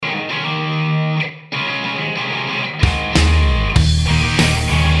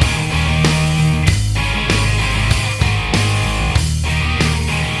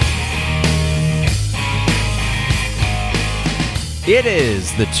It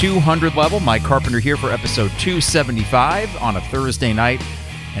is the 200 level. Mike Carpenter here for episode 275 on a Thursday night,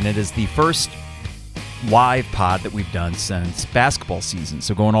 and it is the first live pod that we've done since basketball season.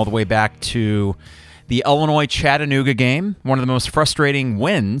 So going all the way back to the Illinois-Chattanooga game, one of the most frustrating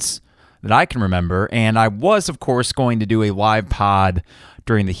wins that I can remember, and I was, of course, going to do a live pod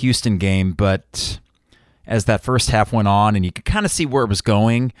during the Houston game, but as that first half went on and you could kind of see where it was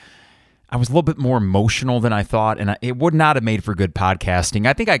going, I was a little bit more emotional than I thought, and it would not have made for good podcasting.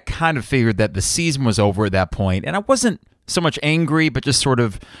 I think I kind of figured that the season was over at that point, and I wasn't so much angry, but just sort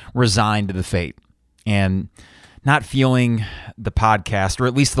of resigned to the fate and not feeling the podcast, or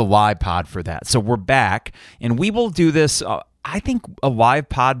at least the live pod for that. So we're back, and we will do this, I think, a live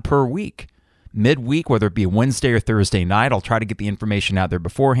pod per week. Midweek, whether it be a Wednesday or Thursday night, I'll try to get the information out there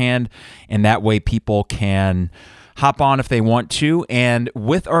beforehand, and that way people can hop on if they want to. And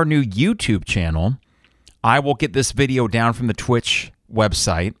with our new YouTube channel, I will get this video down from the Twitch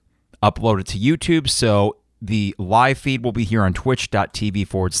website, upload it to YouTube. So the live feed will be here on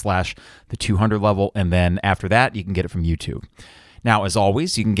twitch.tv/the 200 level. And then after that, you can get it from YouTube. Now, as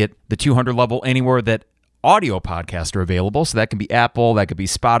always, you can get the 200 level anywhere that audio podcasts are available. So that can be Apple, that could be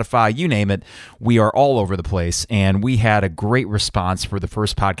Spotify, you name it. We are all over the place. And we had a great response for the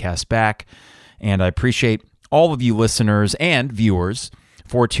first podcast back. And I appreciate all of you listeners and viewers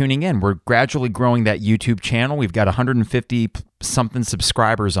for tuning in. We're gradually growing that YouTube channel. We've got 150-something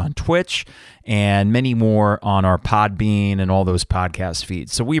subscribers on Twitch and many more on our Podbean and all those podcast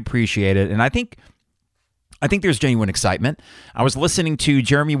feeds. So we appreciate it. And I think there's genuine excitement. I was listening to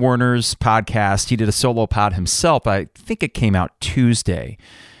Jeremy Werner's podcast. He did a solo pod himself. I think it came out Tuesday,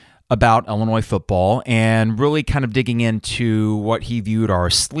 about Illinois football, and really kind of digging into what he viewed are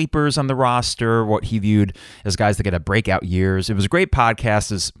sleepers on the roster, what he viewed as guys that could have breakout years. It was a great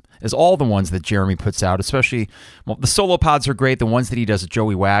podcast, as all the ones that Jeremy puts out, especially, well, the solo pods are great, the ones that he does with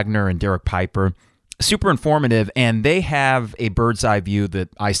Joey Wagner and Derek Piper. Super informative, and they have a bird's eye view that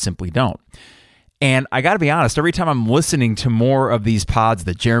I simply don't. And I got to be honest, every time I'm listening to more of these pods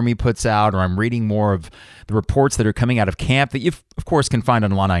that Jeremy puts out, or I'm reading more of the reports that are coming out of camp that you, of course, can find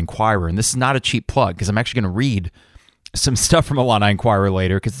on Illini Inquirer, and this is not a cheap plug because I'm actually going to read some stuff from Illini Inquirer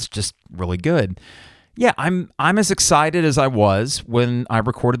later because it's just really good. Yeah, I'm as excited as I was when I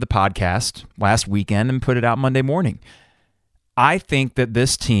recorded the podcast last weekend and put it out Monday morning. I think that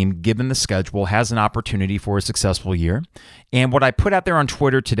this team, given the schedule, has an opportunity for a successful year. And what I put out there on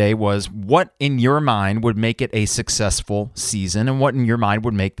Twitter today was what in your mind would make it a successful season and what in your mind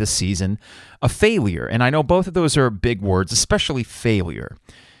would make this season a failure. And I know both of those are big words, especially failure.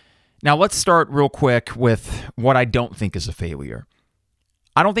 Now let's start real quick with what I don't think is a failure.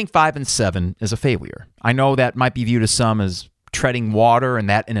 I don't think 5-7 is a failure. I know that might be viewed as some as treading water, and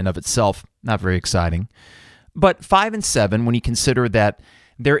that in and of itself, not very exciting. But 5-7, when you consider that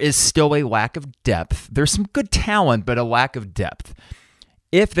there is still a lack of depth, there's some good talent, but a lack of depth.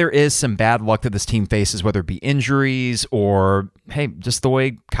 If there is some bad luck that this team faces, whether it be injuries or, hey, just the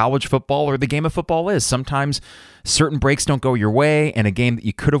way college football or the game of football is, sometimes certain breaks don't go your way, and a game that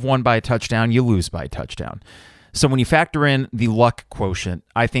you could have won by a touchdown, you lose by a touchdown. So when you factor in the luck quotient,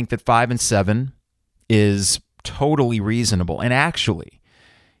 I think that 5-7 is totally reasonable. And actually,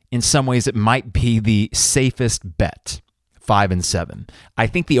 in some ways, it might be the safest bet, 5-7. I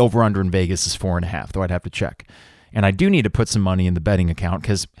think the over-under in Vegas is 4.5, though I'd have to check. And I do need to put some money in the betting account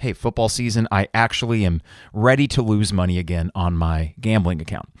because, hey, football season, I actually am ready to lose money again on my gambling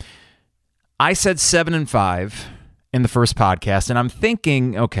account. I said 7-5 in the first podcast, and I'm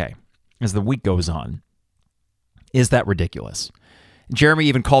thinking, okay, as the week goes on, is that ridiculous? Jeremy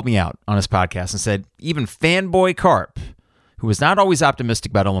even called me out on his podcast and said, even fanboy Carp, who is not always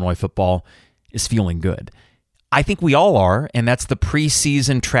optimistic about Illinois football, is feeling good. I think we all are, and that's the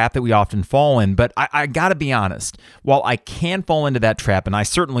preseason trap that we often fall in. But I got to be honest, while I can fall into that trap, and I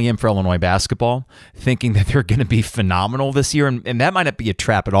certainly am for Illinois basketball, thinking that they're going to be phenomenal this year, and that might not be a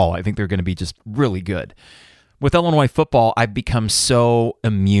trap at all. I think they're going to be just really good. With Illinois football, I've become so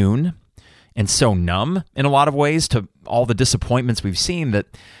immune and so numb in a lot of ways to all the disappointments we've seen that,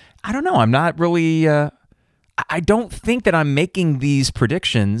 I don't know, I'm not really... I don't think that I'm making these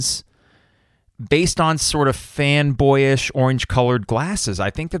predictions based on sort of fanboyish orange-colored glasses. I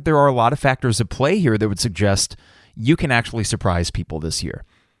think that there are a lot of factors at play here that would suggest you can actually surprise people this year.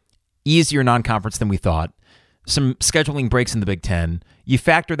 Easier non-conference than we thought. Some scheduling breaks in the Big Ten. You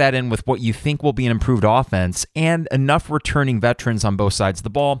factor that in with what you think will be an improved offense and enough returning veterans on both sides of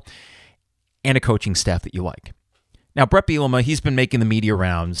the ball and a coaching staff that you like. Now, Bret Bielema, he's been making the media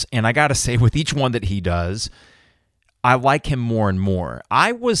rounds, and I got to say, with each one that he does, I like him more and more.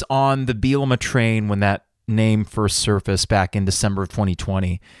 I was on the Bielema train when that name first surfaced back in December of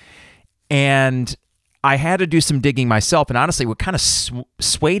 2020. And I had to do some digging myself, and honestly, what kind of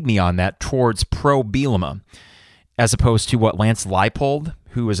swayed me on that towards pro Bielema, as opposed to what Lance Leipold,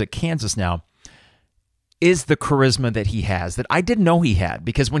 who is at Kansas now, is the charisma that he has that I didn't know he had.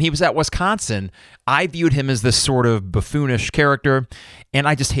 Because when he was at Wisconsin, I viewed him as this sort of buffoonish character, and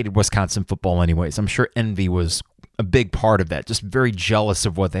I just hated Wisconsin football anyways. I'm sure envy was a big part of that, just very jealous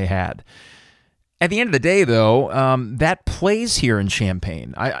of what they had. At the end of the day, though, that plays here in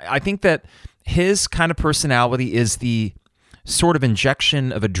Champaign. I think that his kind of personality is the sort of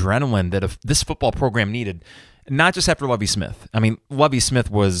injection of adrenaline that this football program needed, not just after Lovie Smith. I mean, Lovie Smith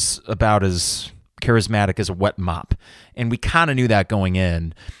was about as charismatic as a wet mop, and we kind of knew that going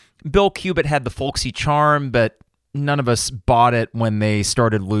in. Bill Cubitt had the folksy charm, but none of us bought it when they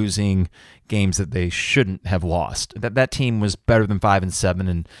started losing games that they shouldn't have lost. That team was better than 5-7,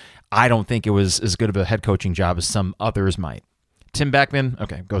 and I don't think it was as good of a head coaching job as some others might. Tim Beckman,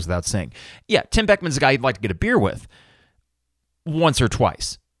 okay, goes without saying. Yeah, Tim Beckman's a guy you'd like to get a beer with once or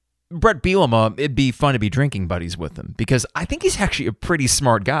twice. Brett Bielema, it'd be fun to be drinking buddies with him because I think he's actually a pretty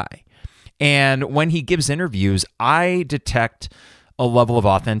smart guy. And when he gives interviews, I detect a level of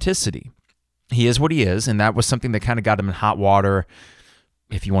authenticity. He is what he is, and that was something that kind of got him in hot water,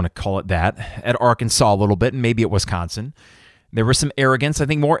 if you want to call it that, at Arkansas a little bit, and maybe at Wisconsin. There was some arrogance, I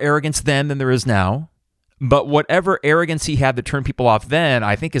think more arrogance then than there is now. But whatever arrogance he had that turned people off then,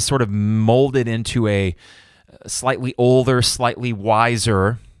 I think is sort of molded into a slightly older, slightly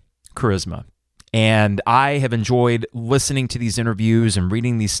wiser charisma. And I have enjoyed listening to these interviews and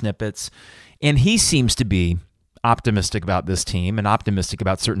reading these snippets. And he seems to be optimistic about this team and optimistic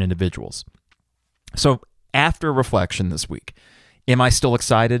about certain individuals. So after reflection this week, am I still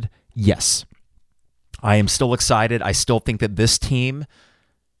excited? Yes. I am still excited. I still think that this team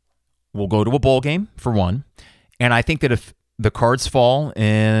will go to a bowl game, for one. And I think that if the cards fall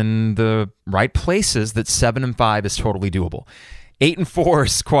in the right places, that 7-5 is totally doable. 8-4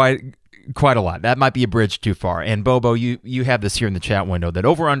 is quite a lot. That might be a bridge too far. And Bobo, you have this here in the chat window that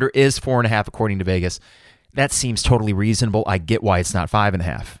over-under is 4.5 according to Vegas. That seems totally reasonable. I get why it's not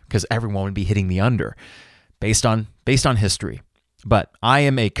 5.5 because everyone would be hitting the under based on history. But I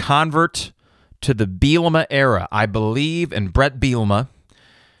am a convert to the Bielema era. I believe in Brett Bielema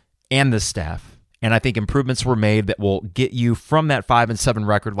and the staff, and I think improvements were made that will get you from that 5-7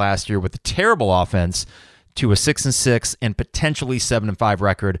 record last year with a terrible offense to a 6-6 and potentially 7-5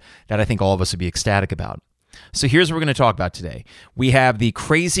 record that I think all of us would be ecstatic about. So here's what we're going to talk about today. We have the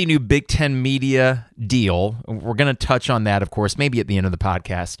crazy new Big Ten media deal. We're going to touch on that, of course, maybe at the end of the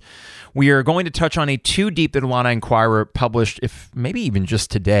podcast. We are going to touch on a Too Deep that Illini Inquirer published, if maybe even just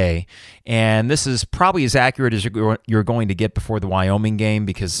today. And this is probably as accurate as you're going to get before the Wyoming game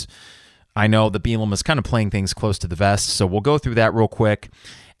because I know the Bielema is kind of playing things close to the vest. So we'll go through that real quick.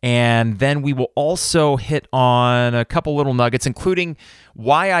 And then we will also hit on a couple little nuggets, including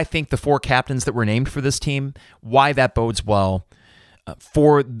why I think the 4 captains that were named for this team, why that bodes well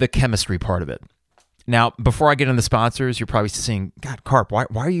for the chemistry part of it. Now, before I get into the sponsors, you're probably saying, God, Carp, why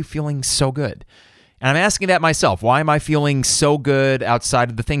are you feeling so good? And I'm asking that myself. Why am I feeling so good outside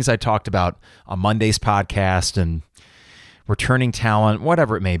of the things I talked about on Monday's podcast and returning talent,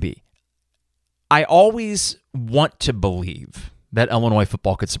 whatever it may be? I always want to believe that Illinois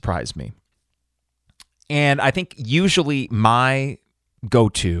football could surprise me. And I think usually my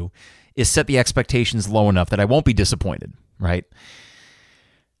go-to is set the expectations low enough that I won't be disappointed, right?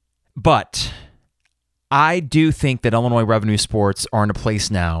 But I do think that Illinois Revenue Sports are in a place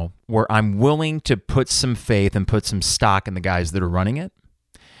now where I'm willing to put some faith and put some stock in the guys that are running it.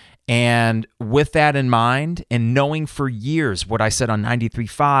 And with that in mind, and knowing for years what I said on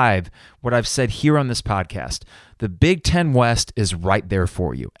 93.5, what I've said here on this podcast, the Big Ten West is right there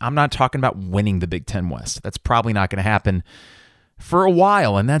for you. I'm not talking about winning the Big Ten West. That's probably not going to happen for a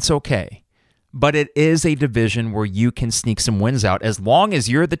while, and that's okay. But it is a division where you can sneak some wins out as long as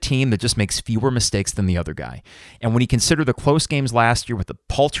you're the team that just makes fewer mistakes than the other guy. And when you consider the close games last year with the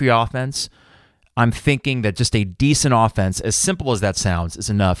paltry offense, I'm thinking that just a decent offense, as simple as that sounds, is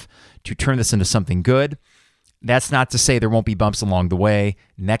enough to turn this into something good. That's not to say there won't be bumps along the way.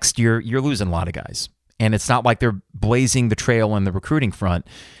 Next year, you're losing a lot of guys. And it's not like they're blazing the trail on the recruiting front.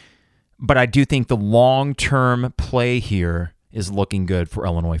 But I do think the long-term play here is looking good for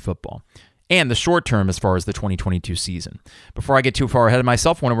Illinois football. And the short term as far as the 2022 season. Before I get too far ahead of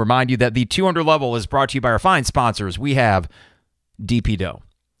myself, I want to remind you that the 200 level is brought to you by our fine sponsors. We have DP Dough.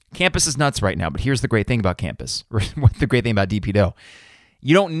 Campus is nuts right now, but here's the great thing about campus, or what the great thing about DP Dough.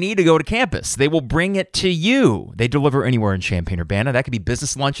 You don't need to go to campus. They will bring it to you. They deliver anywhere in Champaign-Urbana. That could be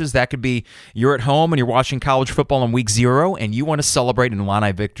business lunches. That could be you're at home and you're watching college football on week 0 and you want to celebrate an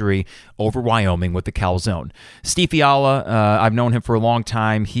Illini victory over Wyoming with the Calzone. Steve Fiala, I've known him for a long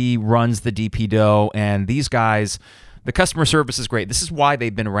time. He runs the DP Dough, and these guys, the customer service is great. This is why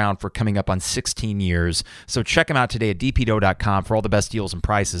they've been around for coming up on 16 years. So check them out today at dpdough.com for all the best deals and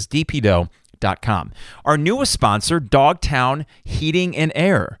prices. dpdough.com. Our newest sponsor, Dogtown Heating and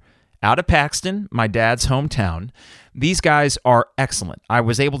Air, out of Paxton, my dad's hometown. These guys are excellent. I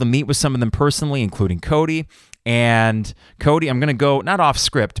was able to meet with some of them personally, including Cody. And Cody, I'm going to go, not off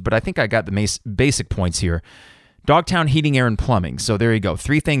script, but I think I got the basic points here. Dogtown Heating, Air, and Plumbing. So there you go.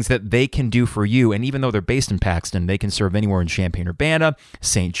 3 things that they can do for you. And even though they're based in Paxton, they can serve anywhere in Champaign-Urbana,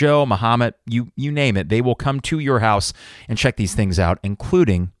 St. Joe, Mahomet, you name it. They will come to your house and check these things out,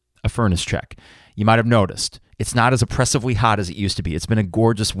 including a furnace check. You might have noticed it's not as oppressively hot as it used to be. It's been a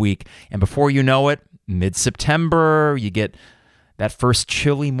gorgeous week. And before you know it, mid-September, you get that first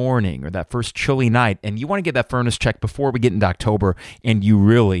chilly morning or that first chilly night, and you want to get that furnace checked before we get into October, and you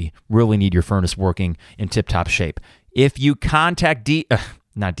really, really need your furnace working in tip-top shape. If you contact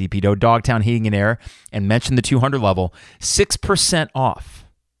Dogtown Heating and Air and mention the 200 level, 6% off.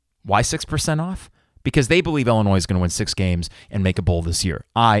 Why 6% off? Because they believe Illinois is going to win 6 games and make a bowl this year.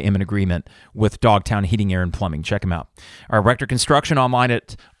 I am in agreement with Dogtown Heating, Air, and Plumbing. Check them out. Our Rector Construction online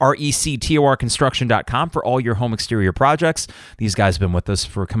at rectorconstruction.com for all your home exterior projects. These guys have been with us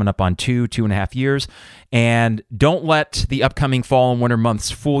for coming up on 2.5 years. And don't let the upcoming fall and winter months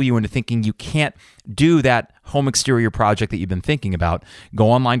fool you into thinking you can't do that home exterior project that you've been thinking about.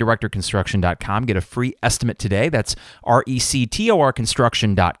 Go online to rectorconstruction.com. Get a free estimate today. That's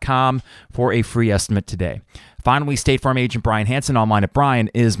rectorconstruction.com for a free estimate today. Finally, State Farm agent Brian Hansen online at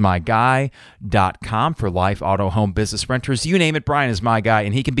brianismyguy.com for life, auto, home, business, renters. You name it, Brian is my guy,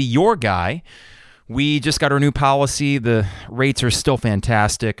 and he can be your guy. We just got our new policy. The rates are still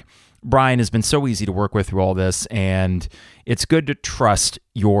fantastic. Brian has been so easy to work with through all this, and it's good to trust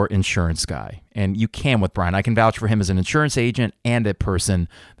your insurance guy. And you can with Brian. I can vouch for him as an insurance agent and a person.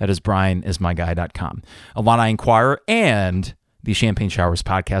 That is brianismyguy.com. Illini Inquirer and the Champagne Showers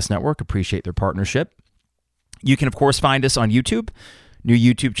Podcast Network appreciate their partnership. You can, of course, find us on YouTube. New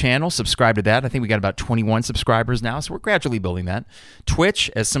YouTube channel. Subscribe to that. I think we got about 21 subscribers now, so we're gradually building that.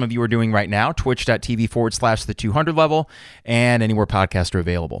 Twitch, as some of you are doing right now, twitch.tv/the 200 level, and anywhere podcasts are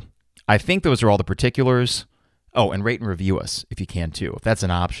available. I think those are all the particulars. Oh, and rate and review us if you can too, if that's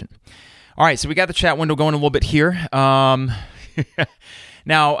an option. All right, so we got the chat window going a little bit here. Now,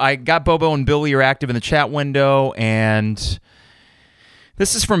 I got Bobo and Billy are active in the chat window, and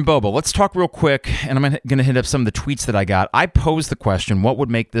this is from Bobo. Let's talk real quick, and I'm going to hit up some of the tweets that I got. I posed the question, what would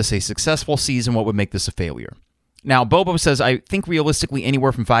make this a successful season? What would make this a failure? Now, Bobo says, I think realistically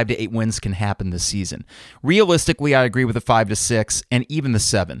anywhere from 5 to 8 wins can happen this season. Realistically, I agree with the 5 to 6 and even the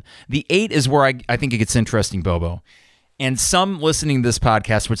 7. The 8 is where I think it gets interesting, Bobo. And some listening to this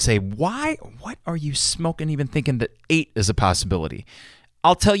podcast would say, why? What are you smoking even thinking that 8 is a possibility?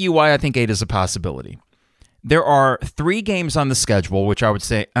 I'll tell you why I think 8 is a possibility. There are 3 games on the schedule, which I would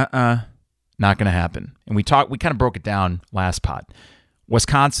say, not going to happen. And we kind of broke it down last pod.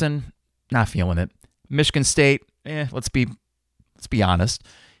 Wisconsin, not feeling it. Michigan State, let's be honest.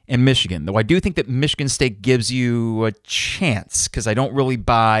 And Michigan, though I do think that Michigan State gives you a chance because I don't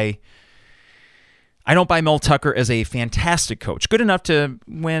buy Mel Tucker as a fantastic coach. Good enough to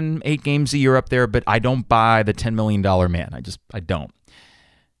win 8 games a year up there, but I don't buy the $10 million man. I don't.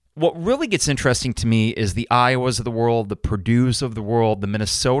 What really gets interesting to me is the Iowas of the world, the Purdues of the world, the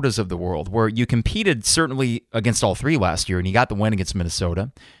Minnesotas of the world, where you competed certainly against all 3 last year, and you got the win against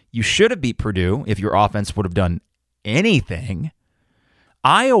Minnesota. You should have beat Purdue if your offense would have done anything.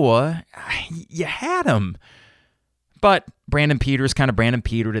 Iowa, you had them. But Brandon Peters kind of Brandon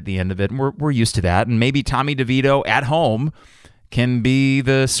Petered at the end of it, and we're used to that. And maybe Tommy DeVito at home can be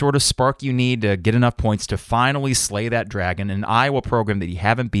the sort of spark you need to get enough points to finally slay that dragon, an Iowa program that you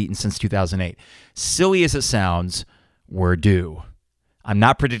haven't beaten since 2008. Silly as it sounds, we're due. I'm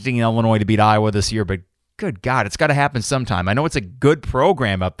not predicting Illinois to beat Iowa this year, but good God, it's got to happen sometime. I know it's a good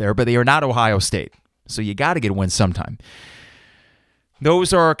program up there, but they are not Ohio State, so you got to get a win sometime.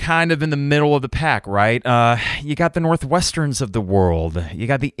 Those are kind of in the middle of the pack, right? You got the Northwesterns of the world. You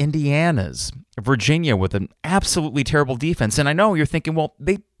got the Indianas, Virginia with an absolutely terrible defense. And I know you're thinking, well,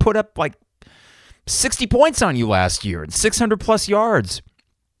 they put up like 60 points on you last year and 600 plus yards.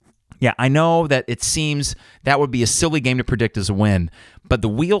 Yeah, I know that it seems that would be a silly game to predict as a win, but the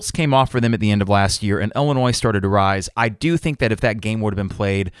wheels came off for them at the end of last year, and Illinois started to rise. I do think that if that game would have been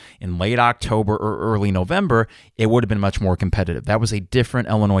played in late October or early November, it would have been much more competitive. That was a different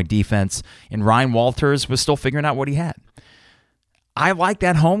Illinois defense, and Ryan Walters was still figuring out what he had. I like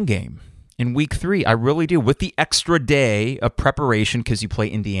that home game in week 3. I really do, with the extra day of preparation because you play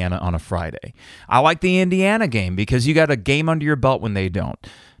Indiana on a Friday. I like the Indiana game because you got a game under your belt when they don't.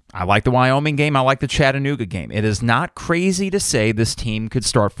 I like the Wyoming game. I like the Chattanooga game. It is not crazy to say this team could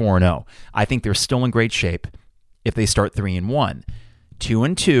start 4-0. I think they're still in great shape if they start 3-1.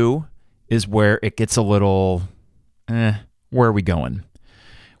 2-2 is where it gets a little, where are we going?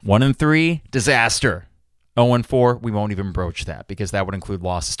 1-3, disaster. 0-4, we won't even broach that because that would include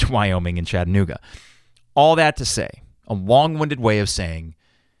losses to Wyoming and Chattanooga. All that to say, a long-winded way of saying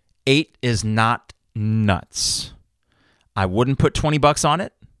 8 is not nuts. I wouldn't put $20 on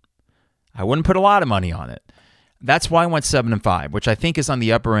it. I wouldn't put a lot of money on it. That's why I went 7-5, which I think is on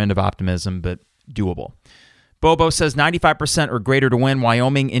the upper end of optimism, but doable. Bobo says 95% or greater to win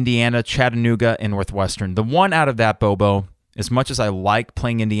Wyoming, Indiana, Chattanooga, and Northwestern. The one out of that, Bobo, as much as I like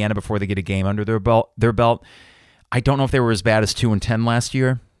playing Indiana before they get a game under their belt, I don't know if they were as bad as 2-10 last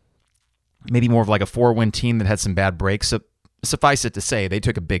year. Maybe more of like a 4-win team that had some bad breaks. So suffice it to say, they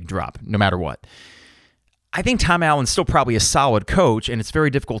took a big drop, no matter what. I think Tom Allen's still probably a solid coach, and it's very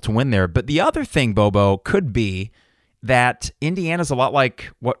difficult to win there. But the other thing, Bobo, could be that Indiana's a lot like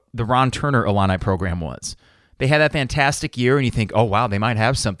what the Ron Turner Illini program was. They had that fantastic year, and you think, oh, wow, they might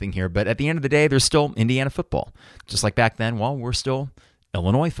have something here. But at the end of the day, they're still Indiana football. Just like back then, well, we're still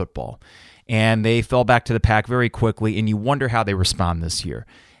Illinois football. And they fell back to the pack very quickly, and you wonder how they respond this year.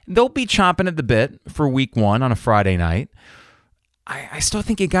 They'll be chomping at the bit for week 1 on a Friday night. I still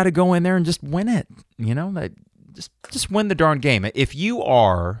think you got to go in there and just win it. You know, just win the darn game. If you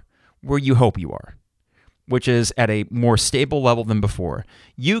are where you hope you are, which is at a more stable level than before,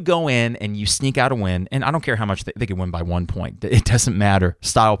 you go in and you sneak out a win, and I don't care how much they can win by 1 point. It doesn't matter.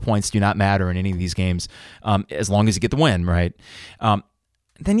 Style points do not matter in any of these games as long as you get the win, right?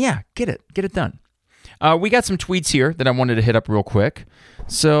 Then, yeah, get it done. We got some tweets here that I wanted to hit up real quick.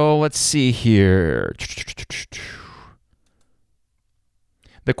 So let's see here.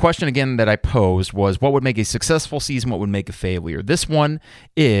 The question again that I posed was, what would make a successful season? What would make a failure? This one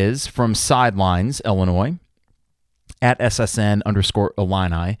is from Sidelines, Illinois, at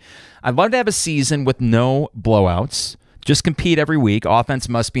SSN_Illini. I'd love to have a season with no blowouts. Just compete every week. Offense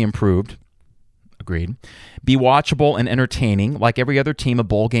must be improved. Agreed. Be watchable and entertaining. Like every other team, a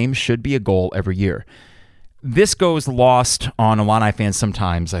bowl game should be a goal every year. This goes lost on Illini fans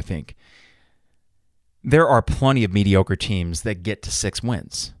sometimes, I think. There are plenty of mediocre teams that get to 6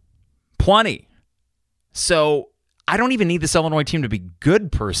 wins. Plenty. So I don't even need this Illinois team to be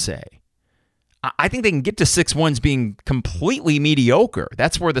good per se. I think they can get to 6 wins being completely mediocre.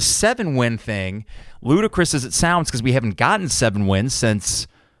 That's where the 7-win thing, ludicrous as it sounds, because we haven't gotten 7 wins since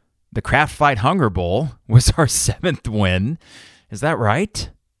the Kraft Fight Hunger Bowl was our 7th win. Is that right?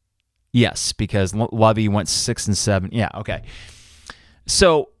 Yes, because Lovey went 6-7. Yeah, okay.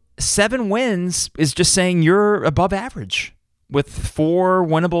 So 7 wins is just saying you're above average with 4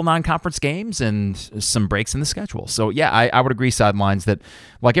 winnable non-conference games and some breaks in the schedule. So, yeah, I would agree, Sidelines, that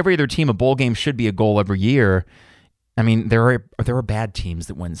like every other team, a bowl game should be a goal every year. I mean, there are bad teams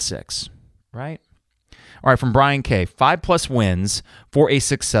that win 6, right? All right, from Brian K., 5+ wins for a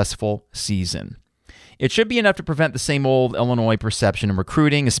successful season. It should be enough to prevent the same old Illinois perception in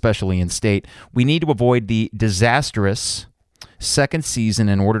recruiting, especially in state. We need to avoid the disastrous second season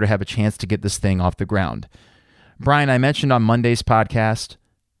in order to have a chance to get this thing off the ground. Brian, I mentioned on Monday's podcast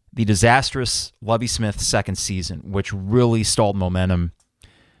the disastrous Lovie Smith second season, which really stalled momentum.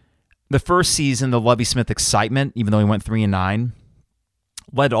 The first season, the Lovie Smith excitement, even though he went 3-9,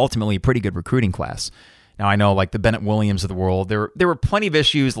 led to ultimately a pretty good recruiting class. Now, I know, like the Bennett Williams of the world, there were plenty of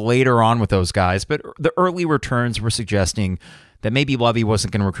issues later on with those guys, but the early returns were suggesting that maybe Lovie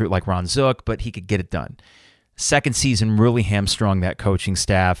wasn't going to recruit like Ron Zook, but he could get it done. Second season really hamstrung that coaching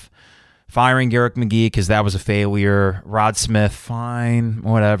staff. Firing Garrick McGee because that was a failure. Rod Smith, fine,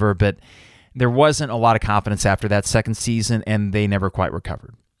 whatever. But there wasn't a lot of confidence after that second season, and they never quite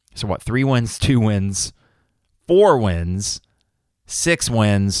recovered. So what, 3 wins, 2 wins, 4 wins, 6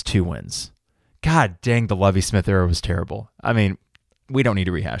 wins, 2 wins. God dang, the Lovie Smith era was terrible. I mean, we don't need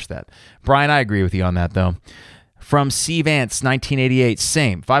to rehash that. Brian, I agree with you on that, though. From C. Vance, 1988,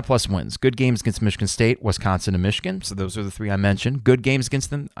 same. 5+ wins. Good games against Michigan State, Wisconsin, and Michigan. So those are the 3 I mentioned. Good games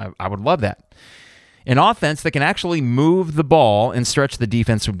against them. I would love that. An offense that can actually move the ball and stretch the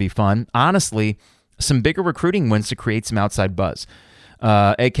defense would be fun. Honestly, some bigger recruiting wins to create some outside buzz.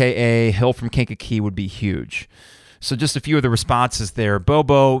 a.k.a. Hill from Kankakee, would be huge. So just a few of the responses there.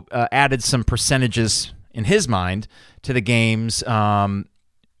 Bobo added some percentages in his mind to the games,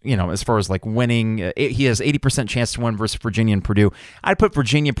 as far as like winning. He has 80% chance to win versus Virginia and Purdue. I'd put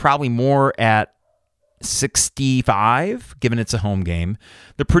Virginia probably more at 65, given it's a home game.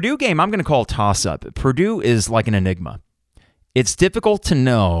 The Purdue game, I'm going to call a toss-up. Purdue is like an enigma. It's difficult to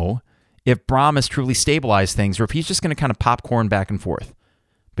know if Braum has truly stabilized things or if he's just going to kind of popcorn back and forth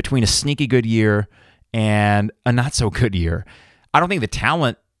between a sneaky good year and a not-so-good year. I don't think the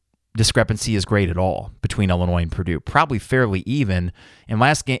talent discrepancy is great at all between Illinois and Purdue. Probably fairly even. And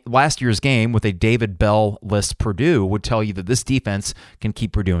last year's game with a David Bell-less Purdue would tell you that this defense can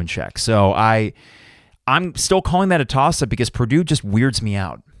keep Purdue in check. So I'm still calling that a toss-up because Purdue just weirds me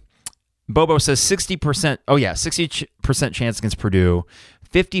out. Bobo says 60%. Oh, yeah, 60% chance against Purdue,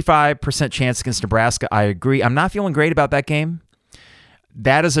 55% chance against Nebraska. I agree. I'm not feeling great about that game.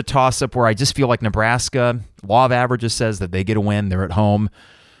 That is a toss-up where I just feel like Nebraska, law of averages says that they get a win. They're at home.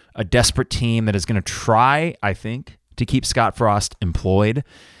 A desperate team that is going to try, I think, to keep Scott Frost employed.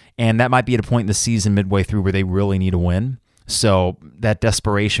 And that might be at a point in the season midway through where they really need a win. So that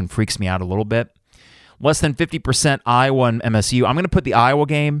desperation freaks me out a little bit. Less than 50% Iowa and MSU. I'm going to put the Iowa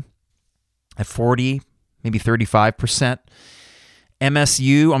game at 40, maybe 35%.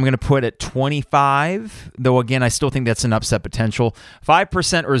 MSU, I'm going to put at 25, though again, I still think that's an upset potential.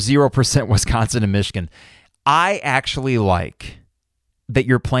 5% or 0% Wisconsin and Michigan. I actually like that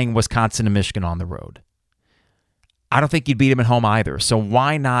you're playing Wisconsin and Michigan on the road. I don't think you'd beat them at home either. So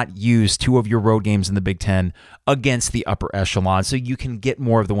why not use two of your road games in the Big Ten against the upper echelon so you can get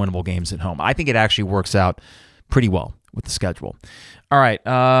more of the winnable games at home? I think it actually works out pretty well with the schedule. All right,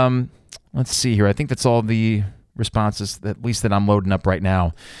 let's see here. I think that's all the responses, at least that I'm loading up right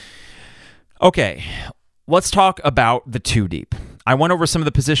now. Okay, let's talk about the two deep. I went over some of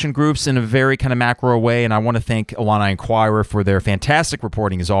the position groups in a very kind of macro way, and I want to thank Illini Inquirer for their fantastic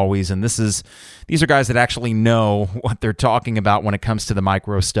reporting as always. And these are guys that actually know what they're talking about when it comes to the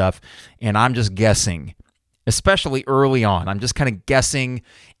micro stuff. And I'm just guessing, especially early on. I'm just kind of guessing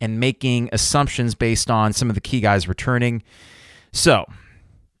and making assumptions based on some of the key guys returning. So,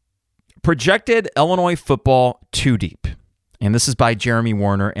 projected Illinois football two deep. And this is by Jeremy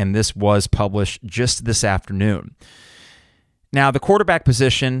Warner, and this was published just this afternoon. Now, the quarterback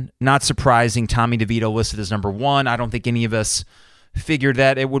position, not surprising, Tommy DeVito listed as number one. I don't think any of us figured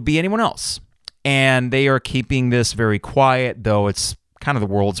that it would be anyone else. And they are keeping this very quiet, though it's kind of the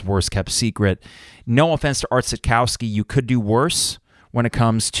world's worst kept secret. No offense to Art Sitkowski, you could do worse when it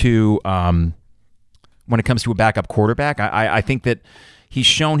comes to a backup quarterback. I think that he's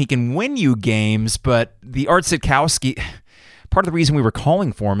shown he can win you games, but the Art Sitkowski, part of the reason we were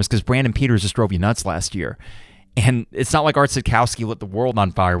calling for him is because Brandon Peters just drove you nuts last year. And it's not like Art Sitkowski lit the world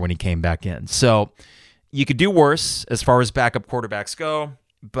on fire when he came back in. So you could do worse as far as backup quarterbacks go.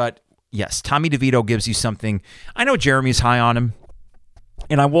 But yes, Tommy DeVito gives you something. I know Jeremy's high on him.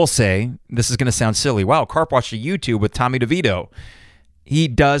 And I will say, this is going to sound silly. Wow, Carp watched a YouTube with Tommy DeVito. He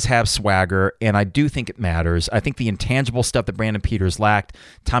does have swagger, and I do think it matters. I think the intangible stuff that Brandon Peters lacked,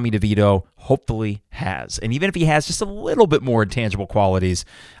 Tommy DeVito hopefully has. And even if he has just a little bit more intangible qualities,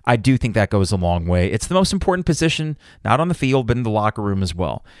 I do think that goes a long way. It's the most important position, not on the field, but in the locker room as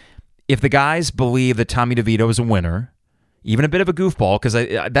well. If the guys believe that Tommy DeVito is a winner, even a bit of a goofball, because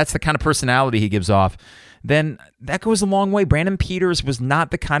that's the kind of personality he gives off, then that goes a long way. Brandon Peters was not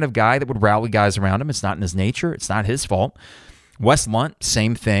the kind of guy that would rally guys around him. It's not in his nature. It's not his fault. Wes Lunt,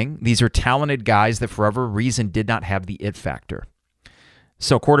 same thing. These are talented guys that for whatever reason did not have the it factor.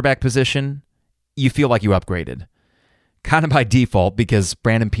 So quarterback position, you feel like you upgraded. Kind of by default because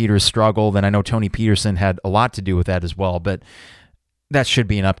Brandon Peters struggled, and I know Tony Peterson had a lot to do with that as well, but that should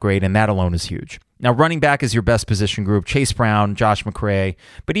be an upgrade, and that alone is huge. Now, running back is your best position group. Chase Brown, Josh McCray,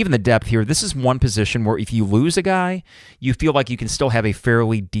 but even the depth here, this is one position where if you lose a guy, you feel like you can still have a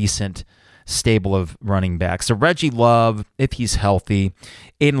fairly decent stable of running backs. So Reggie Love, if he's healthy,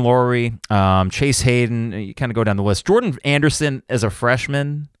 Aiden Laurie, Chase Hayden, you kind of go down the list. Jordan Anderson as a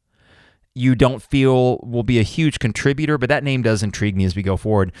freshman, you don't feel will be a huge contributor, but that name does intrigue me as we go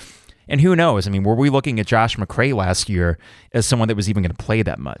forward. And who knows? I mean, were we looking at Josh McCray last year as someone that was even going to play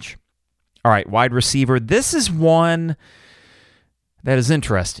that much? All right, wide receiver. This is one that is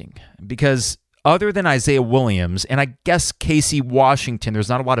interesting because other than Isaiah Williams, and I guess Casey Washington, there's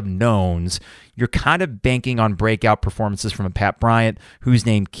not a lot of knowns. You're kind of banking on breakout performances from a Pat Bryant, whose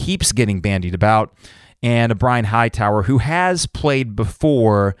name keeps getting bandied about, and a Brian Hightower, who has played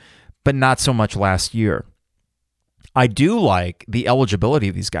before, but not so much last year. I do like the eligibility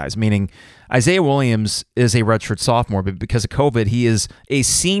of these guys, meaning Isaiah Williams is a redshirt sophomore, but because of COVID, he is a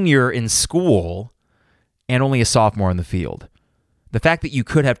senior in school and only a sophomore in the field. The fact that you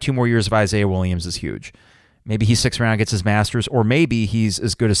could have 2 more years of Isaiah Williams is huge. Maybe he sticks around, gets his master's, or maybe he's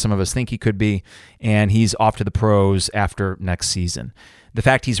as good as some of us think he could be, and he's off to the pros after next season. The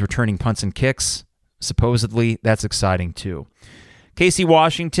fact he's returning punts and kicks, supposedly, that's exciting too. Casey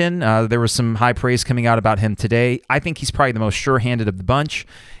Washington, there was some high praise coming out about him today. I think he's probably the most sure-handed of the bunch,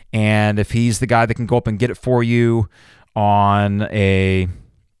 and if he's the guy that can go up and get it for you on a,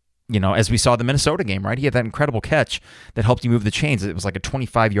 as we saw the Minnesota game, right? He had that incredible catch that helped you move the chains. It was like a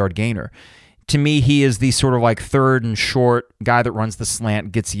 25-yard gainer. To me, he is the sort of like third and short guy that runs the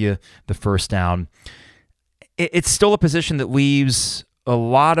slant, gets you the first down. It's still a position that leaves a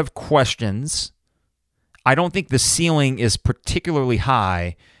lot of questions. I don't think the ceiling is particularly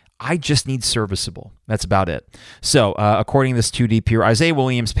high. I just need serviceable. That's about it. So, according to this 2 deep here, Isaiah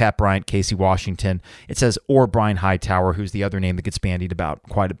Williams, Pat Bryant, Casey Washington. It says, or Brian Hightower, who's the other name that gets bandied about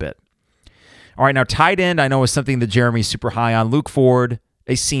quite a bit. All right, now tight end I know is something that Jeremy's super high on. Luke Ford,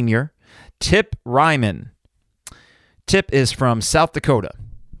 a senior. Tip Ryman. Tip is from South Dakota.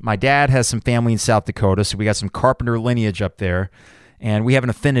 My dad has some family in South Dakota, so we got some Carpenter lineage up there, and we have an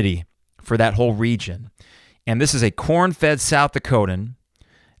affinity for that whole region. And this is a corn-fed South Dakotan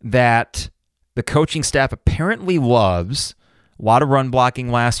that the coaching staff apparently loves. A lot of run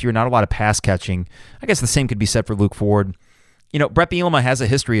blocking last year, not a lot of pass catching. I guess the same could be said for Luke Ford. Brett Bielema has a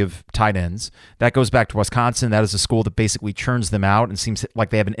history of tight ends. That goes back to Wisconsin. That is a school that basically churns them out and seems like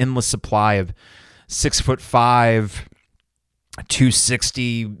they have an endless supply of 6'5",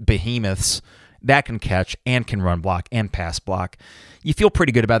 260 behemoths that can catch and can run block and pass block. You feel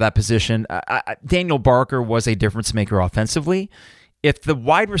pretty good about that position. Daniel Barker was a difference maker offensively. If the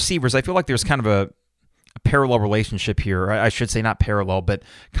wide receivers, I feel like there's kind of a parallel relationship here. I should say not parallel, but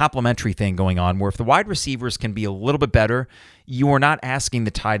complementary thing going on, where if the wide receivers can be a little bit better, you are not asking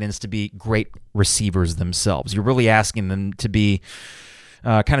the tight ends to be great receivers themselves. You're really asking them to be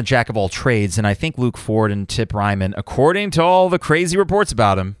kind of jack of all trades. And I think Luke Ford and Tip Ryman, according to all the crazy reports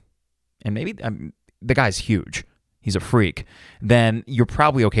about him, and maybe the guy's huge, he's a freak, then you're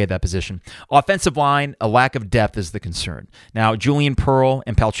probably okay at that position. Offensive line, a lack of depth is the concern. Now, Julian Pearl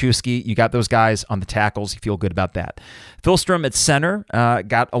and Palczewski, you got those guys on the tackles. You feel good about that. Philstrom at center,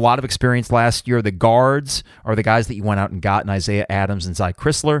 got a lot of experience last year. The guards are the guys that you went out and got in Isaiah Adams and Zy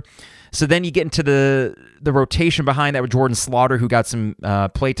Chrysler. So then you get into the rotation behind that with Jordan Slaughter, who got some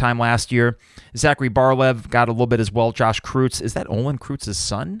play time last year. Zachary Barlev got a little bit as well. Josh Kreutz, is that Olin Kreutz's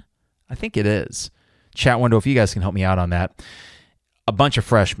son? I think it is. Chat window if you guys can help me out on that. A bunch of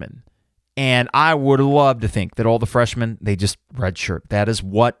freshmen. And I would love to think that all the freshmen, they just redshirt. That is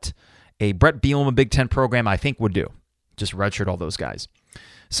what a Brett Bielema Big Ten program, I think, would do. Just redshirt all those guys.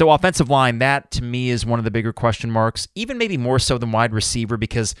 So offensive line, that to me is one of the bigger question marks, even maybe more so than wide receiver,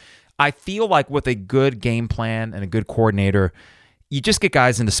 because I feel like with a good game plan and a good coordinator, you just get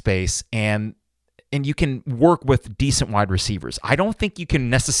guys into space and you can work with decent wide receivers. I don't think you can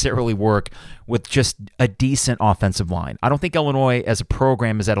necessarily work with just a decent offensive line. I don't think Illinois as a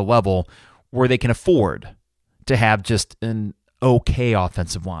program is at a level where they can afford to have just an okay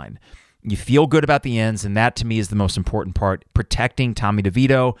offensive line. You feel good about the ends, and that to me is the most important part, protecting Tommy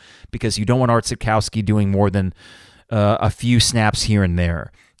DeVito, because you don't want Art Sitkowski doing more than a few snaps here and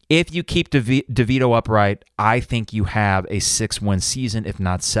there. If you keep DeVito upright, I think you have a 6-win season, if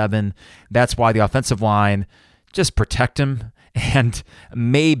not 7. That's why the offensive line, just protect him. And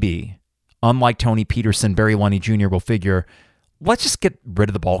maybe, unlike Tony Peterson, Barry Lunny Jr. will figure, let's just get rid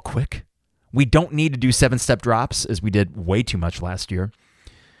of the ball quick. We don't need to do 7-step drops, as we did way too much last year.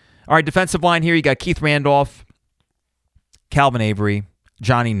 All right, defensive line here, you got Keith Randolph, Calvin Avery,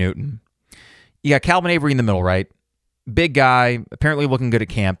 Johnny Newton. You got Calvin Avery in the middle, right? Big guy, apparently looking good at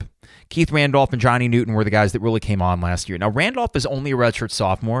camp. Keith Randolph and Johnny Newton were the guys that really came on last year. Now, Randolph is only a redshirt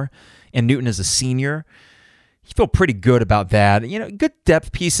sophomore, and Newton is a senior. You feel pretty good about that. Good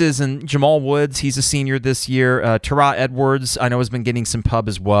depth pieces, and Jamal Woods, he's a senior this year. Tara Edwards, I know, has been getting some pub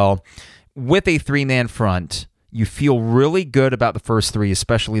as well. With a 3-man front, you feel really good about the first 3,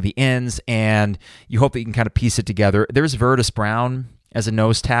 especially the ends, and you hope that you can kind of piece it together. There's Vertus Brown as a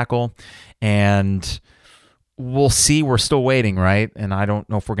nose tackle, and we'll see. We're still waiting, right? And I don't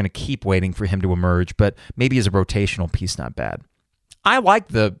know if we're going to keep waiting for him to emerge, but maybe as a rotational piece, not bad. I like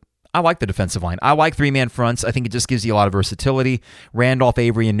the defensive line. I like 3-man fronts. I think it just gives you a lot of versatility. Randolph,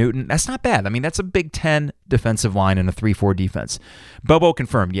 Avery, and Newton, that's not bad. I mean, that's a Big Ten defensive line and a 3-4 defense. Bobo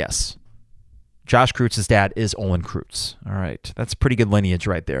confirmed, yes. Josh Kreutz's dad is Olin Kreutz. All right. That's pretty good lineage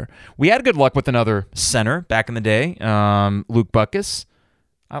right there. We had good luck with another center back in the day, Luke Butkus.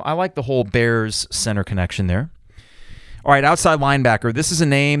 I like the whole Bears center connection there. All right, outside linebacker. This is a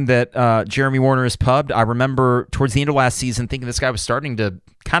name that Jeremy Warner has pubbed. I remember towards the end of last season thinking this guy was starting to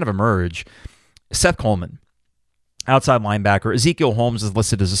kind of emerge. Seth Coleman, outside linebacker. Ezekiel Holmes is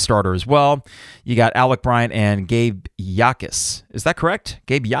listed as a starter as well. You got Alec Bryant and Gabe Yakis. Is that correct?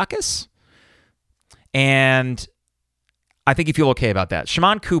 Gabe Yakis? And I think you feel okay about that.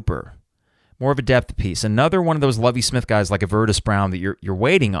 Shimon Cooper, more of a depth piece. Another one of those Lovie Smith guys like Avertis Brown that you're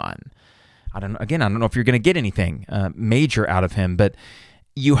waiting on. I don't know if you're going to get anything major out of him, but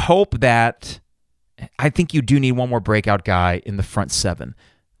you hope that. I think you do need one more breakout guy in the front seven.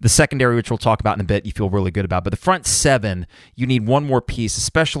 The secondary, which we'll talk about in a bit, you feel really good about. But the front seven, you need one more piece,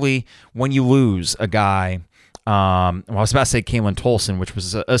 especially when you lose a guy. I was about to say Kalen Tolson, which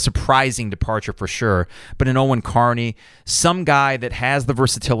was a surprising departure for sure. But an Owen Carney, some guy that has the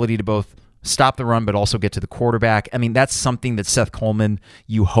versatility to both stop the run but also get to the quarterback. I mean, that's something that Seth Coleman,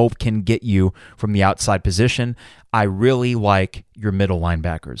 you hope, can get you from the outside position. I really like your middle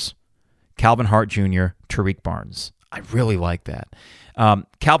linebackers. Calvin Hart Jr., Tariq Barnes. I really like that.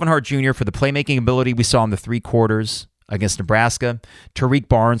 Calvin Hart Jr. for the playmaking ability we saw in the three quarters against Nebraska. Tariq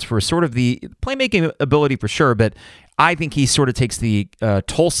Barnes for sort of the playmaking ability for sure, but I think he sort of takes the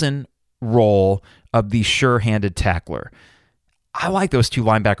Tolson role of the sure-handed tackler. I like those two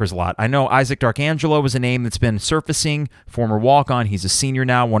linebackers a lot. I know Isaac Darkangelo was a name that's been surfacing, former walk-on. He's a senior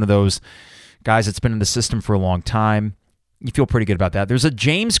now, one of those guys that's been in the system for a long time. You feel pretty good about that. There's a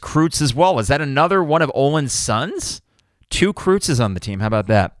James Kreutz as well. Is that another one of Olin's sons? 2 Kreutzes on the team. How about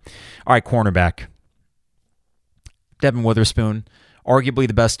that? All right, cornerback. Devin Witherspoon, arguably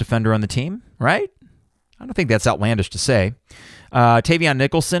the best defender on the team, right? I don't think that's outlandish to say. Tavion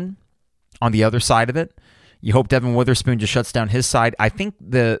Nicholson on the other side of it. You hope Devin Witherspoon just shuts down his side. I think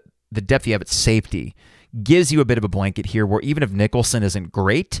the depth you have at safety gives you a bit of a blanket here where even if Nicholson isn't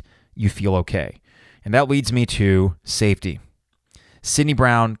great, you feel okay. And that leads me to safety. Sidney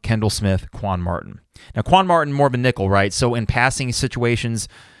Brown, Kendall Smith, Quan Martin. Now, Quan Martin, more of a nickel, right? So in passing situations,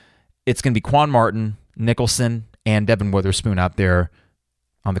 it's going to be Quan Martin, Nicholson, and Devin Witherspoon out there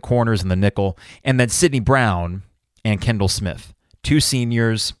on the corners and the nickel. And then Sidney Brown and Kendall Smith. 2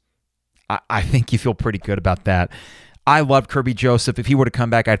 seniors. I think you feel pretty good about that. I love Kirby Joseph. If he were to come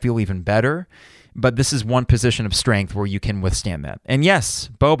back, I'd feel even better. But this is one position of strength where you can withstand that. And yes,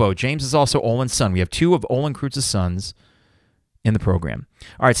 Bobo, James is also Olin's son. We have 2 of Olin Kreutz's sons in the program.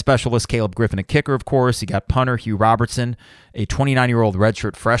 All right, specialist Caleb Griffin, a kicker, of course. You got punter Hugh Robertson, a 29-year-old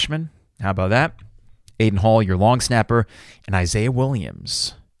redshirt freshman. How about that? Aiden Hall, your long snapper, and Isaiah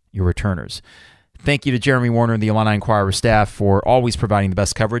Williams, your returners. Thank you to Jeremy Warner and the Illini Inquirer staff for always providing the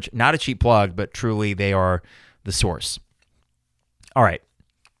best coverage. Not a cheap plug, but truly they are the source. All right.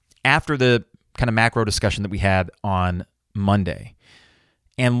 After the kind of macro discussion that we had on Monday,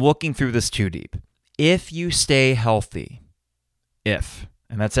 and looking through this too deep, if you stay healthy, and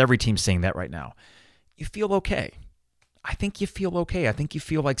that's every team saying that right now, you feel okay. I think you feel okay. I think you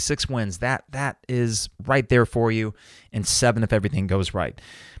feel like 6 wins. That is right there for you, and 7 if everything goes right.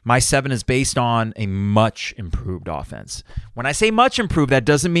 My 7 is based on a much improved offense. When I say much improved, that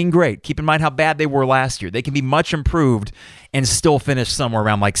doesn't mean great. Keep in mind how bad they were last year. They can be much improved and still finish somewhere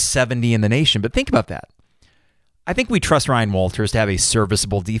around like 70 in the nation. But think about that. I think we trust Ryan Walters to have a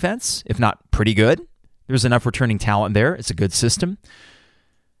serviceable defense, if not pretty good. There's enough returning talent there. It's a good system.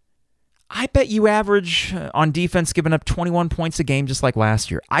 I bet you average on defense giving up 21 points a game just like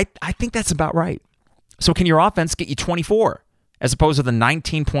last year. I think that's about right. So can your offense get you 24 as opposed to the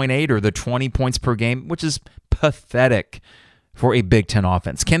 19.8 or the 20 points per game, which is pathetic for a Big Ten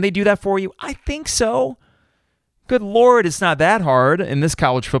offense? Can they do that for you? I think so. Good Lord, it's not that hard in this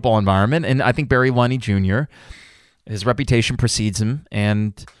college football environment. And I think Barry Lunny Jr., his reputation precedes him,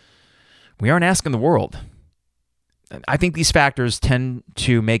 and we aren't asking the world. I think these factors tend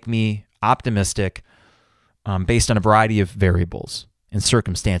to make me optimistic based on a variety of variables and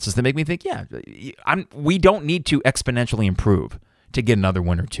circumstances that make me think, yeah, we don't need to exponentially improve to get another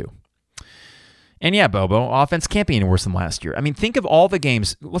win or 2. And yeah, Bobo, offense can't be any worse than last year. I mean, think of all the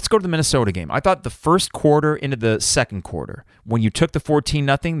games. Let's go to the Minnesota game. I thought the first quarter into the second quarter, when you took the 14-0,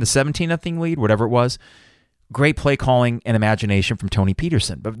 the 17-0 lead, whatever it was, great play calling and imagination from Tony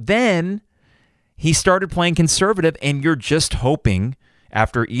Peterson. But then he started playing conservative, and you're just hoping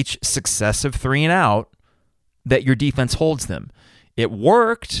after each successive 3-and-out that your defense holds them. It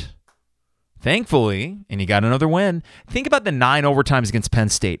worked, thankfully, and you got another win. Think about the 9 overtimes against Penn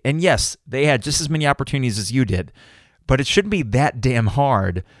State. And yes, they had just as many opportunities as you did. but it shouldn't be that damn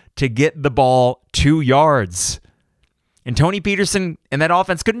hard to get the ball 2 yards. And Tony Peterson and that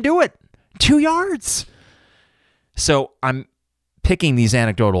offense couldn't do it. 2 yards. So I'm picking these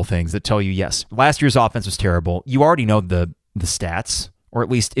anecdotal things that tell you, yes, last year's offense was terrible. You already know the stats, or at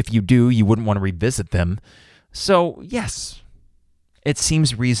least if you do, you wouldn't want to revisit them. So, yes, it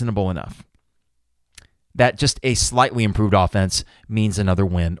seems reasonable enough that just a slightly improved offense means another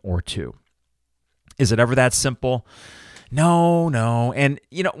win or two. Is it ever that simple? No. And,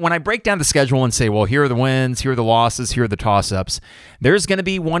 when I break down the schedule and say, well, here are the wins, here are the losses, here are the toss-ups, there's going to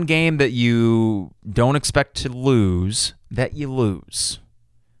be one game that you don't expect to lose that you lose.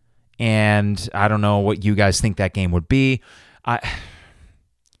 And I don't know what you guys think that game would be.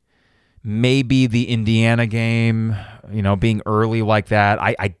 Maybe the Indiana game, being early like that.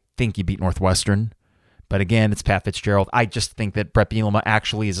 I think you beat Northwestern. But again, it's Pat Fitzgerald. I just think that Brett Bielema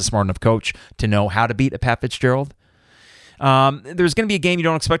actually is a smart enough coach to know how to beat a Pat Fitzgerald. There's going to be a game you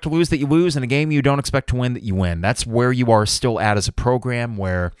don't expect to lose that you lose, and a game you don't expect to win that you win. That's where you are still at as a program,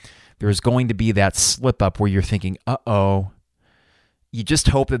 where there's going to be that slip-up where you're thinking, uh-oh. You just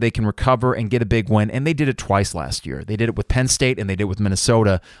hope that they can recover and get a big win, and they did it twice last year. They did it with Penn State, and they did it with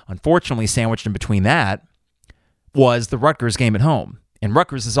Minnesota. Unfortunately, sandwiched in between that was the Rutgers game at home, and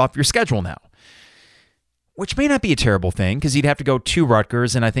Rutgers is off your schedule now, which may not be a terrible thing because you'd have to go to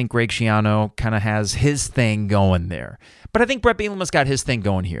Rutgers, and I think Greg Schiano kind of has his thing going there. But I think Brett Bielema's got his thing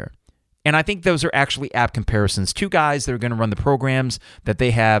going here. And I think those are actually apt comparisons. Two guys that are going to run the programs that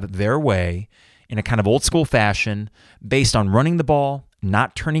they have their way in a kind of old school fashion based on running the ball,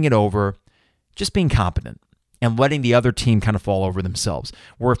 not turning it over, just being competent and letting the other team kind of fall over themselves.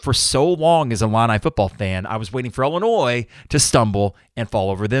 Where for so long as a Illini football fan, I was waiting for Illinois to stumble and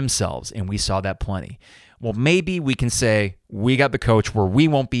fall over themselves, and we saw that plenty. Well, maybe we can say we got the coach where we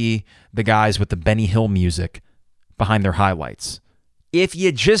won't be the guys with the Benny Hill music behind their highlights. If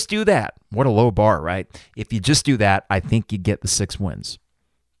you just do that, what a low bar, right? If you just do that, I think you get the 6 wins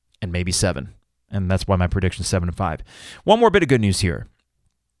and maybe 7. And that's why my prediction is 7-5. One more bit of good news here.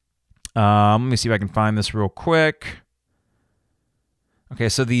 Let me see if I can find this real quick. Okay,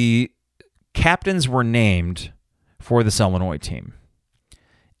 so the captains were named for this Illinois team.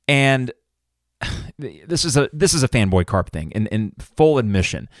 And this is a fanboy carp thing, in full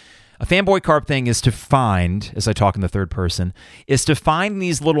admission. A fanboy carp thing is to find, as I talk in the third person, is to find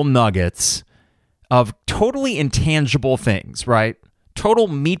these little nuggets of totally intangible things, right? Total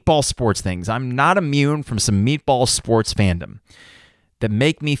meatball sports things. I'm not immune from some meatball sports fandom that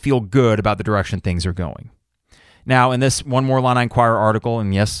make me feel good about the direction things are going. Now, in this One More Illini Inquirer article,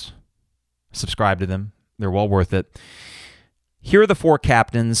 and yes, subscribe to them. They're well worth it. Here are the 4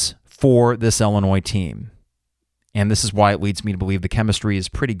 captains for this Illinois team. And this is why it leads me to believe the chemistry is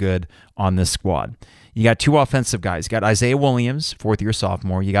pretty good on this squad. You got 2 offensive guys. You got Isaiah Williams, 4th-year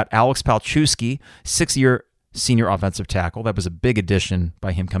sophomore. You got Alex Palczewski, 6th-year senior offensive tackle. That was a big addition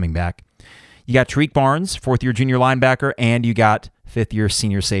by him coming back. You got Tariq Barnes, 4th-year junior linebacker, and you got 5th-year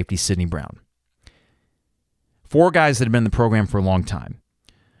senior safety Sidney Brown. 4 guys that have been in the program for a long time.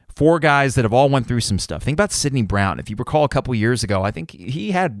 4 guys that have all went through some stuff. Think about Sidney Brown. If you recall a couple years ago, I think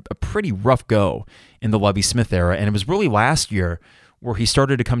he had a pretty rough go in the Lovie Smith era, and it was really last year where he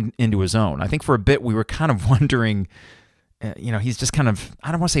started to come into his own. I think for a bit we were kind of wondering, he's just kind of,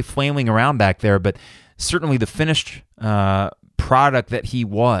 I don't want to say flailing around back there, but certainly the finished product that he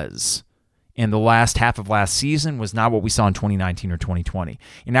was in the last half of last season was not what we saw in 2019 or 2020.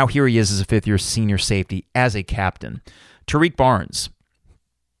 And now here he is as a 5th-year senior safety as a captain. Tariq Barnes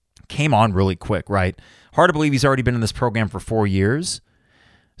came on really quick, right? Hard to believe he's already been in this program for 4 years.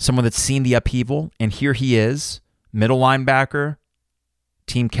 Someone that's seen the upheaval, and here he is, middle linebacker,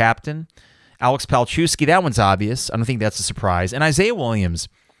 team captain. Alex Palczewski, that one's obvious. I don't think that's a surprise. And Isaiah Williams,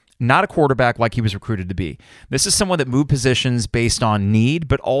 not a quarterback like he was recruited to be. This is someone that moved positions based on need,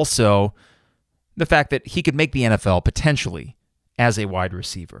 but also the fact that he could make the NFL potentially as a wide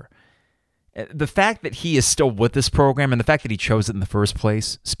receiver. The fact that he is still with this program and the fact that he chose it in the first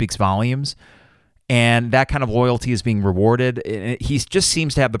place speaks volumes. And that kind of loyalty is being rewarded. He just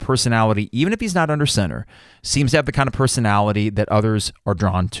seems to have the personality, even if he's not under center, seems to have the kind of personality that others are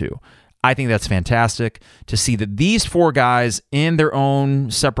drawn to. I think that's fantastic to see that these 4 guys in their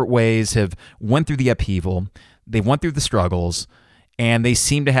own separate ways have went through the upheaval. They went through the struggles, and they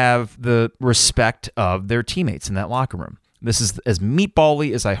seem to have the respect of their teammates in that locker room. This is as meatball-y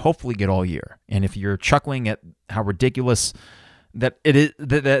as I hopefully get all year. And if you're chuckling at how ridiculous that it is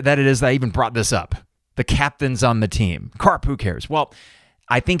that it is that I even brought this up, the captains on the team. Carp, who cares? Well,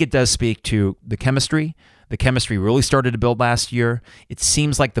 I think it does speak to the chemistry. The chemistry really started to build last year. It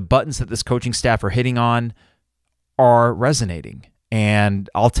seems like the buttons that this coaching staff are hitting on are resonating, and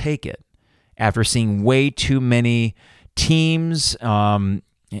I'll take it after seeing way too many teams and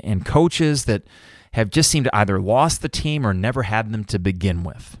coaches that have just seemed to either lost the team or never had them to begin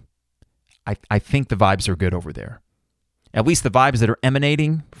with. I think the vibes are good over there. At least the vibes that are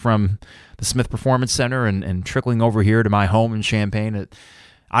emanating from the Smith Performance Center and trickling over here to my home in Champaign.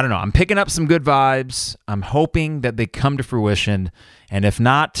 I don't know. I'm picking up some good vibes. I'm hoping that they come to fruition. And if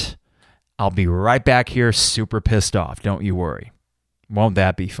not, I'll be right back here super pissed off. Don't you worry. Won't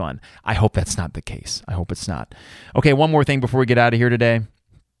that be fun? I hope that's not the case. I hope it's not. Okay, one more thing before we get out of here today.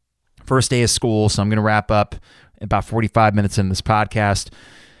 First day of school, so I'm going to wrap up about 45 minutes in this podcast.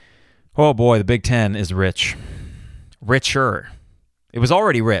 Oh boy, the Big Ten is rich. Richer. It was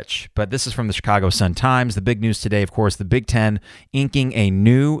already rich, but this is from the Chicago Sun-Times. The big news today, of course, the Big Ten inking a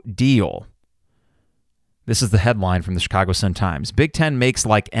new deal. This is the headline from the Chicago Sun-Times. Big Ten makes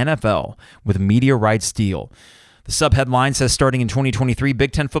like NFL with media rights deal. The subheadline says starting in 2023,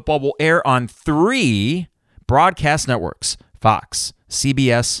 Big Ten football will air on 3 broadcast networks, Fox,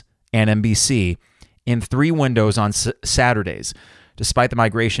 CBS, and NBC, in 3 windows on Saturdays. Despite the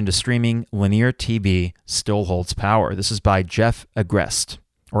migration to streaming, linear TV still holds power. This is by Jeff Agrest.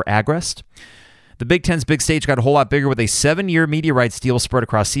 The Big Ten's big stage got a whole lot bigger with a 7-year media rights deal spread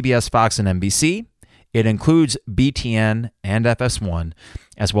across CBS, Fox, and NBC. It includes BTN and FS1,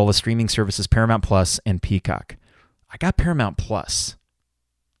 as well as streaming services Paramount Plus and Peacock. I got Paramount Plus.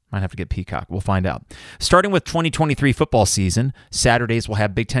 Might have to get Peacock. We'll find out. Starting with 2023 football season, Saturdays will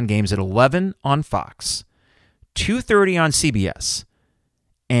have Big Ten games at 11 on Fox, 2:30 on CBS,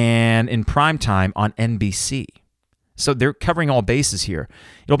 and in prime time on NBC. So they're covering all bases here.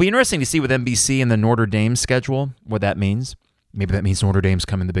 It'll be interesting to see with NBC and the Notre Dame schedule what that means. Maybe that means Notre Dame's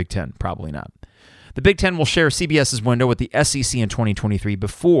coming to the Big Ten. Probably not. The Big Ten will share CBS's window with the SEC in 2023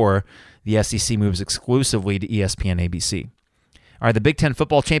 before the SEC moves exclusively to ESPN ABC. All right, the Big Ten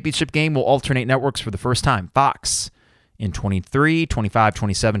football championship game will alternate networks for the first time. Fox in 23, 25,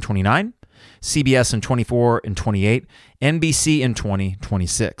 27, 29. CBS in 24 and 28, NBC in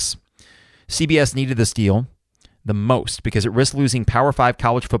 2026. CBS needed this deal the most because it risked losing Power 5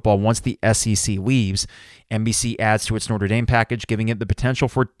 college football once the SEC leaves. NBC adds to its Notre Dame package, giving it the potential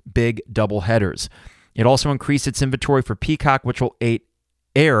for big doubleheaders. It also increased its inventory for Peacock, which will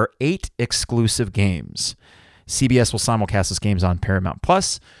air 8 exclusive games. CBS will simulcast its games on Paramount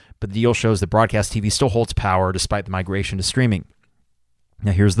Plus, but the deal shows that broadcast TV still holds power despite the migration to streaming.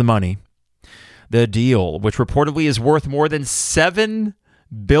 Now here's the money. The deal, which reportedly is worth more than $7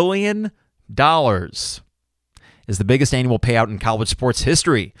 billion, is the biggest annual payout in college sports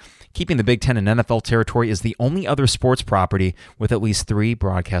history. Keeping the Big Ten in NFL territory is the only other sports property with at least 3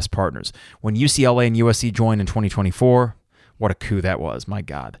 broadcast partners. When UCLA and USC joined in 2024, what a coup that was, my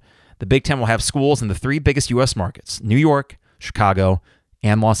God. The Big Ten will have schools in the 3 biggest U.S. markets, New York, Chicago,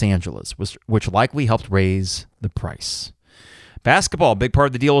 and Los Angeles, which likely helped raise the price. Basketball, big part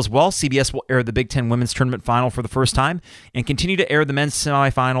of the deal as well. CBS will air the Big Ten Women's Tournament Final for the first time and continue to air the men's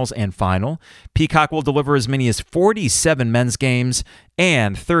semifinals and final. Peacock will deliver as many as 47 men's games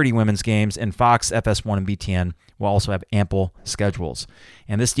and 30 women's games, and Fox, FS1, and BTN will also have ample schedules.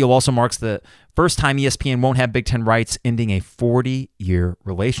 And this deal also marks the first time ESPN won't have Big Ten rights, ending a 40-year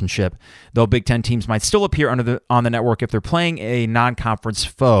relationship, though Big Ten teams might still appear on the network if they're playing a non-conference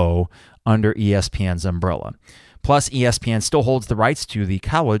foe under ESPN's umbrella. Plus, ESPN still holds the rights to the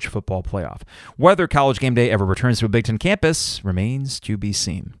college football playoff. Whether College Game Day ever returns to a Big Ten campus remains to be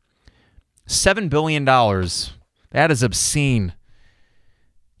seen. $7 billion. That is obscene.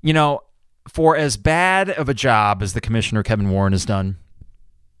 You know, for as bad of a job as the commissioner, Kevin Warren, has done,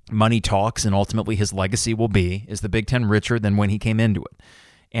 money talks, and ultimately his legacy will be, is the Big Ten richer than when he came into it?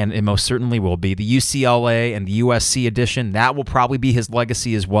 And it most certainly will be. The UCLA and the USC edition, that will probably be his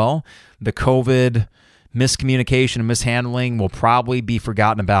legacy as well. The COVID miscommunication and mishandling will probably be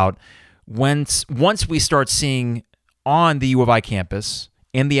forgotten about once we start seeing on the U of I campus,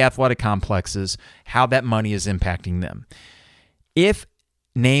 in the athletic complexes, how that money is impacting them. If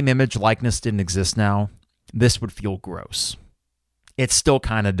name, image, likeness didn't exist now, this would feel gross. It still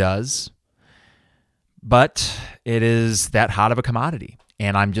kind of does, but it is that hot of a commodity.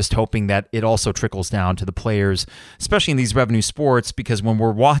 And I'm just hoping that it also trickles down to the players, especially in these revenue sports, because when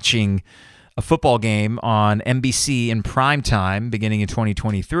we're watching a football game on NBC in prime time beginning in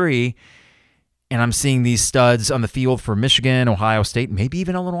 2023, and I'm seeing these studs on the field for Michigan, Ohio State, maybe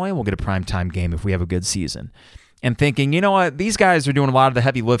even Illinois will get a primetime game if we have a good season. And thinking, you know what, these guys are doing a lot of the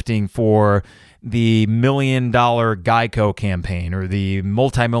heavy lifting for the $1 million Geico campaign or the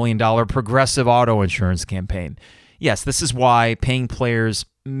multi-million-dollar Progressive auto insurance campaign. yes, this is why paying players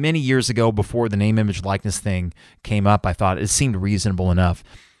many years ago before the name, image, likeness thing came up, I thought it seemed reasonable enough.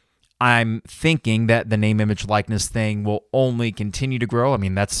 I'm thinking that the name, image, likeness thing will only continue to grow. I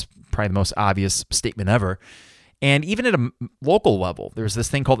mean, that's probably the most obvious statement ever. And even at a local level, there's this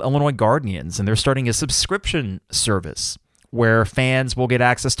thing called Illinois Guardians, and they're starting a subscription service where fans will get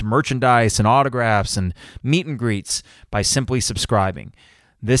access to merchandise and autographs and meet and greets by simply subscribing.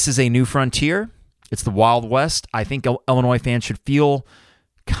 This is a new frontier. It's the Wild West. I think Illinois fans should feel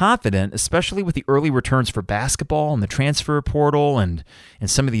confident, especially with the early returns for basketball and the transfer portal and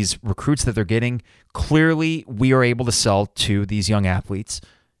some of these recruits that they're getting. Clearly, we are able to sell to these young athletes.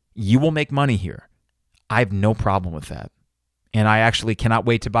 You will make money here. I have no problem with that. And I actually cannot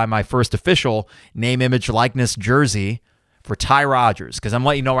wait to buy my first official name, image, likeness jersey for Ty Rodgers, because I'm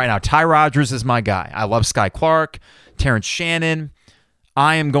letting you know right now, Ty Rodgers is my guy. I love Sky Clark, Terrence Shannon.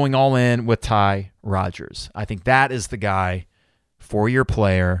 I am going all in with Ty Rodgers. I think that is the guy, four-year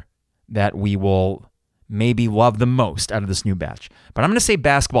player, that we will maybe love the most out of this new batch. But I'm going to say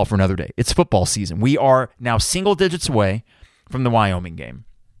basketball for another day. It's football season. We are now single digits away from the Wyoming game.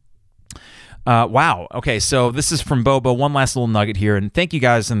 Wow. Okay, so this is from Bobo. One last little nugget here, and thank you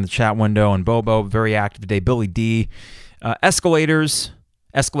guys in the chat window. And Bobo, very active today. Billy D.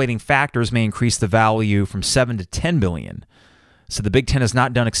 Escalating factors may increase the value from $7 to $10 billion. So the Big Ten has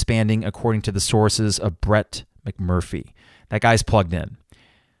not done expanding, according to the sources of Brett McMurphy. That guy's plugged in.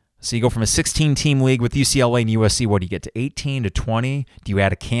 So you go from a 16-team league with UCLA and USC. What do you get to 18 to 20? Do you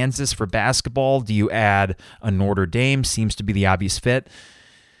add a Kansas for basketball? Do you add a Notre Dame? Seems to be the obvious fit.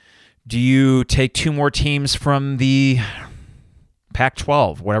 Do you take two more teams from the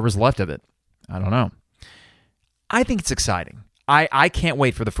Pac-12, whatever's left of it? I don't know. I think it's exciting. I can't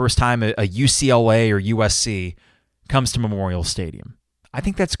wait for the first time a UCLA or USC comes to Memorial Stadium. I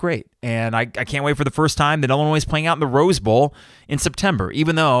think that's great. And I can't wait for the first time that Illinois is playing out in the Rose Bowl in September,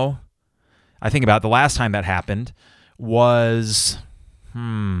 even though I think about the last time that happened was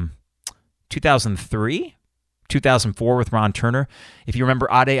 2003? 2004 with Ron Turner. If you remember,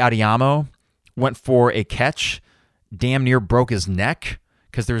 Ade Adeyemo went for a catch, damn near broke his neck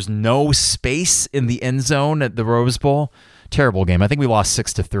because there's no space in the end zone at the Rose Bowl. Terrible game. I think we lost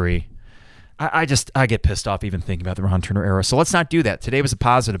 6-3. I get pissed off even thinking about the Ron Turner era. So let's not do that. Today was a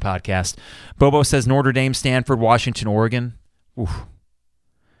positive podcast. Bobo says Notre Dame, Stanford, Washington, Oregon. Oof.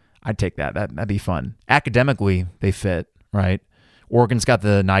 I'd take that. That'd be fun. Academically, they fit, right? Oregon's got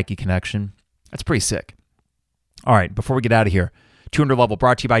the Nike connection. That's pretty sick. All right, before we get out of here, 200 Level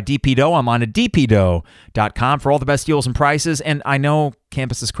brought to you by DPDO, online at dpdo.com for all the best deals and prices. And I know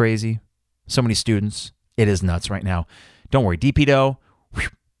campus is crazy. So many students. It is nuts right now. Don't worry, DPDO,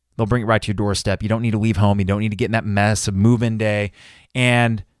 they'll bring it right to your doorstep. You don't need to leave home. You don't need to get in that mess of move-in day.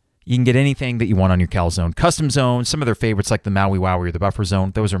 And you can get anything that you want on your calzone. Custom zone, some of their favorites like the Maui Wowie or the Buffer Zone.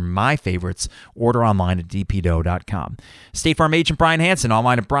 Those are my favorites. Order online at dpdo.com. State Farm agent Brian Hansen,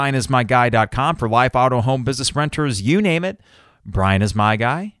 online at brianismyguy.com for life, auto, home, business, renters, you name it. Brian is my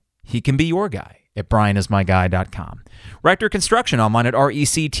guy. He can be your guy at brianismyguy.com. Rector Construction, online at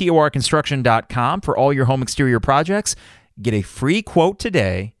rectorconstruction.com for all your home exterior projects. Get a free quote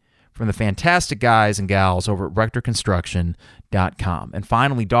today from the fantastic guys and gals over at rectorconstruction.com. And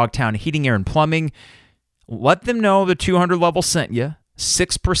finally, Dogtown Heating, Air, and Plumbing. Let them know the 200 Level sent you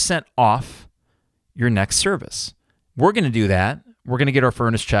 6% off your next service. We're going to do that. We're going to get our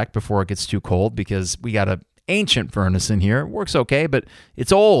furnace checked before it gets too cold because we got an ancient furnace in here. It works okay, but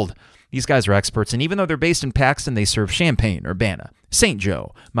it's old. These guys are experts, and even though they're based in Paxton, they serve Champaign, Urbana, St.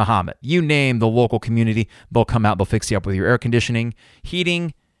 Joe, Mahomet. You name the local community, they'll come out, they'll fix you up with your air conditioning,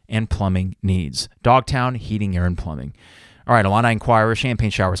 heating, and plumbing needs. Dogtown Heating, Air, and Plumbing. All right, Illini Inquirer,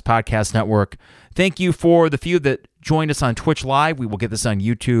 Champagne Showers Podcast Network. Thank you for the few that joined us on Twitch Live. We will get this on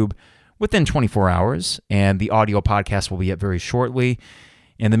YouTube within 24 hours, and the audio podcast will be up very shortly.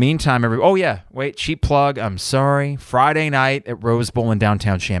 In the meantime, cheap plug. I'm sorry. Friday night at Rose Bowl in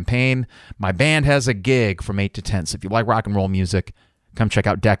downtown Champaign. My band has a gig from 8 to 10. So if you like rock and roll music, come check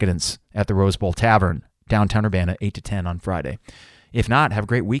out Decadence at the Rose Bowl Tavern, downtown Urbana, 8 to 10 on Friday. If not, have a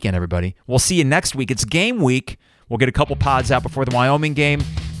great weekend, everybody. We'll see you next week. It's game week. We'll get a couple pods out before the Wyoming game.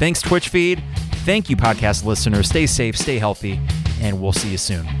 Thanks, Twitch feed. Thank you, podcast listeners. Stay safe, stay healthy, and we'll see you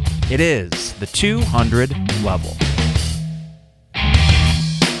soon. It is the 200 Level.